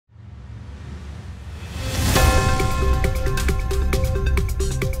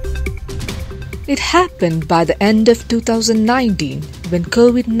It happened by the end of 2019 when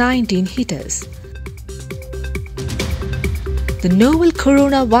COVID-19 hit us. The novel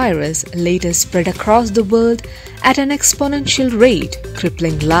coronavirus later spread across the world at an exponential rate,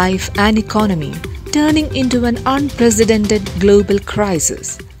 crippling life and economy, turning into an unprecedented global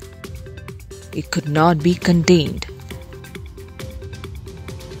crisis. It could not be contained.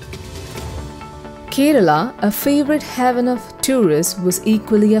 Kerala, a favorite haven of tourists, was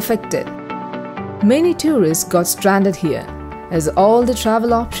equally affected. Many tourists got stranded here. As all the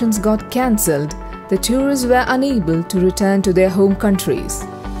travel options got cancelled, the tourists were unable to return to their home countries.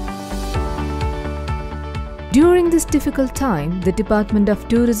 During this difficult time, the Department of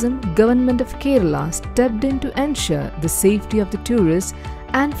Tourism, Government of Kerala stepped in to ensure the safety of the tourists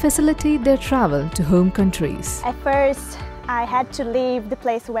and facilitate their travel to home countries. At first, I had to leave the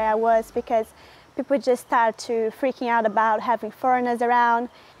place where I was because people just started to freaking out about having foreigners around.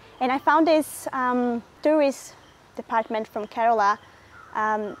 And I found this tourist department from Kerala.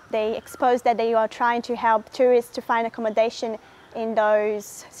 They exposed that they are trying to help tourists to find accommodation in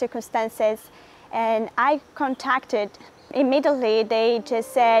those circumstances. And I contacted immediately. They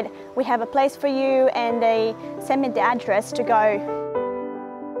just said, "We have a place for you," and they sent me the address to go.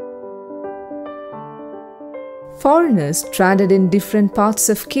 Foreigners stranded in different parts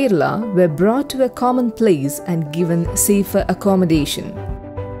of Kerala were brought to a common place and given safer accommodation.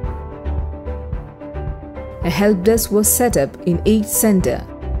 A help desk was set up in each centre.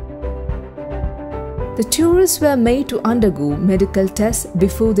 The tourists were made to undergo medical tests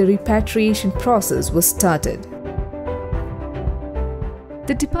before the repatriation process was started.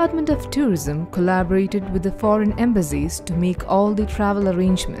 The Department of Tourism collaborated with the foreign embassies to make all the travel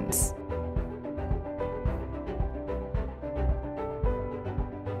arrangements.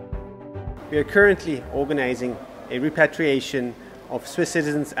 We are currently organizing a repatriation of Swiss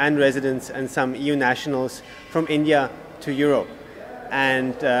citizens and residents and some EU nationals from India to Europe.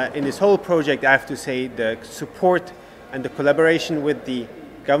 And in this whole project, I have to say the support and the collaboration with the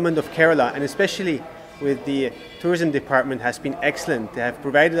government of Kerala, and especially with the tourism department, has been excellent. They have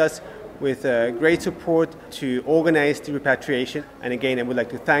provided us with great support to organize the repatriation. And again, I would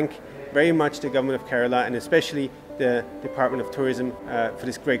like to thank very much the government of Kerala and especially the Department of Tourism for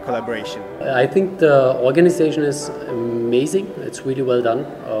this great collaboration. I think the organization is amazing. It's really well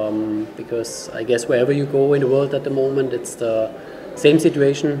done because I guess wherever you go in the world at the moment, it's the same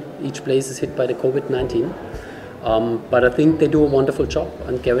situation. Each place is hit by the COVID-19. But I think they do a wonderful job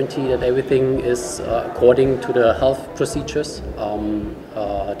and guarantee that everything is according to the health procedures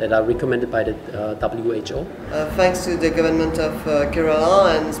that are recommended by the WHO. Thanks to the government of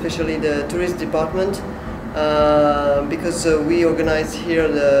Kerala and especially the tourist department, because we organize here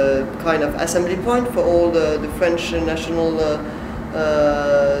the kind of assembly point for all the French national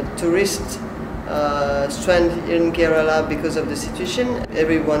tourists stranded in Kerala because of the situation.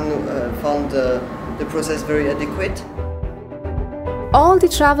 Everyone found the process very adequate. All the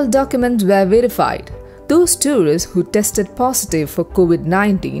travel documents were verified. Those tourists who tested positive for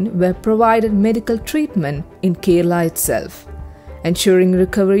COVID-19 were provided medical treatment in Kerala itself. Ensuring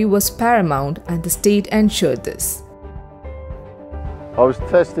recovery was paramount and the state ensured this. I was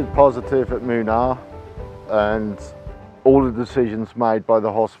tested positive at Munnar, and all the decisions made by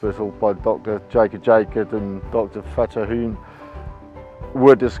the hospital by Dr. Jacob and Dr. Fatahoon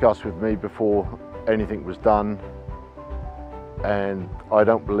were discussed with me before anything was done, and I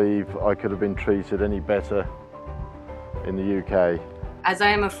don't believe I could have been treated any better in the UK. As I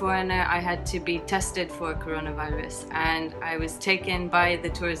am a foreigner, I had to be tested for coronavirus, and I was taken by the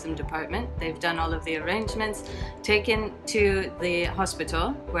tourism department. They've done all of the arrangements, taken to the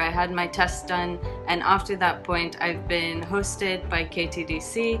hospital where I had my test done, and after that point I've been hosted by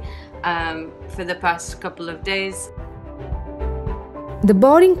KTDC for the past couple of days. The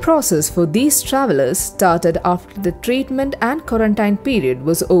boarding process for these travelers started after the treatment and quarantine period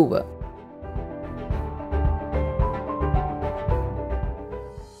was over.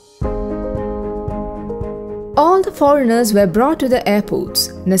 All the foreigners were brought to the airports.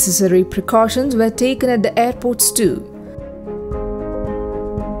 Necessary precautions were taken at the airports too.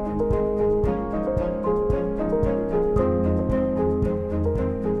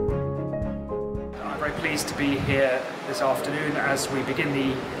 I'm very pleased to be here this afternoon as we begin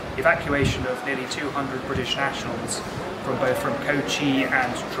the evacuation of nearly 200 British nationals from Kochi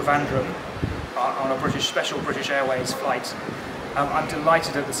and Trivandrum on a special British Airways flight. I'm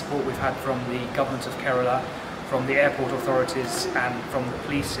delighted at the support we've had from the government of Kerala, from the airport authorities and from the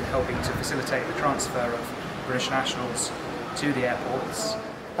police in helping to facilitate the transfer of British nationals to the airports.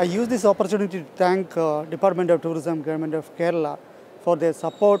 I use this opportunity to thank Department of Tourism, Government of Kerala for their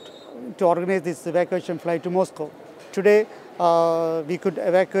support to organize this evacuation flight to Moscow. Today, we could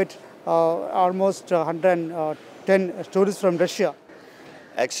evacuate almost 110 tourists from Russia.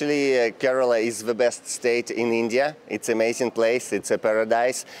 Actually, Kerala is the best state in India. It's an amazing place, it's a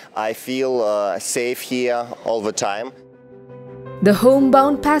paradise. I feel safe here all the time. The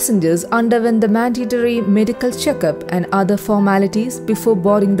homebound passengers underwent the mandatory medical checkup and other formalities before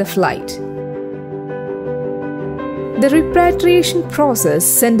boarding the flight. The repatriation process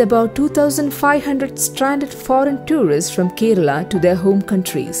sent about 2,500 stranded foreign tourists from Kerala to their home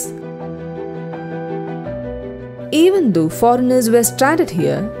countries. Even though foreigners were stranded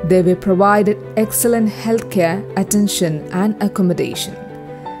here, they were provided excellent healthcare, attention and accommodation.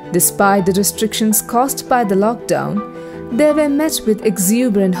 Despite the restrictions caused by the lockdown, they were met with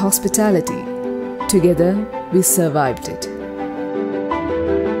exuberant hospitality. Together, we survived it.